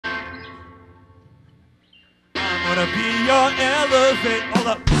gonna be your elevator. Hold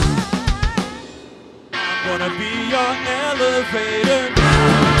up. I'm gonna be your elevator.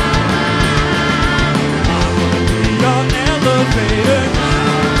 I'm gonna be your elevator.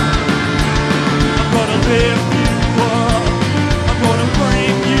 I'm gonna lift you up. I'm gonna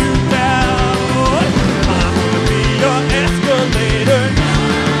bring you down. I'm gonna be your escalator.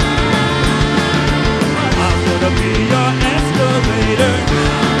 I'm gonna be your escalator.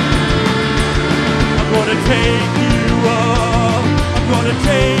 I'm gonna take you up. I'm gonna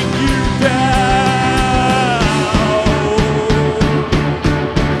take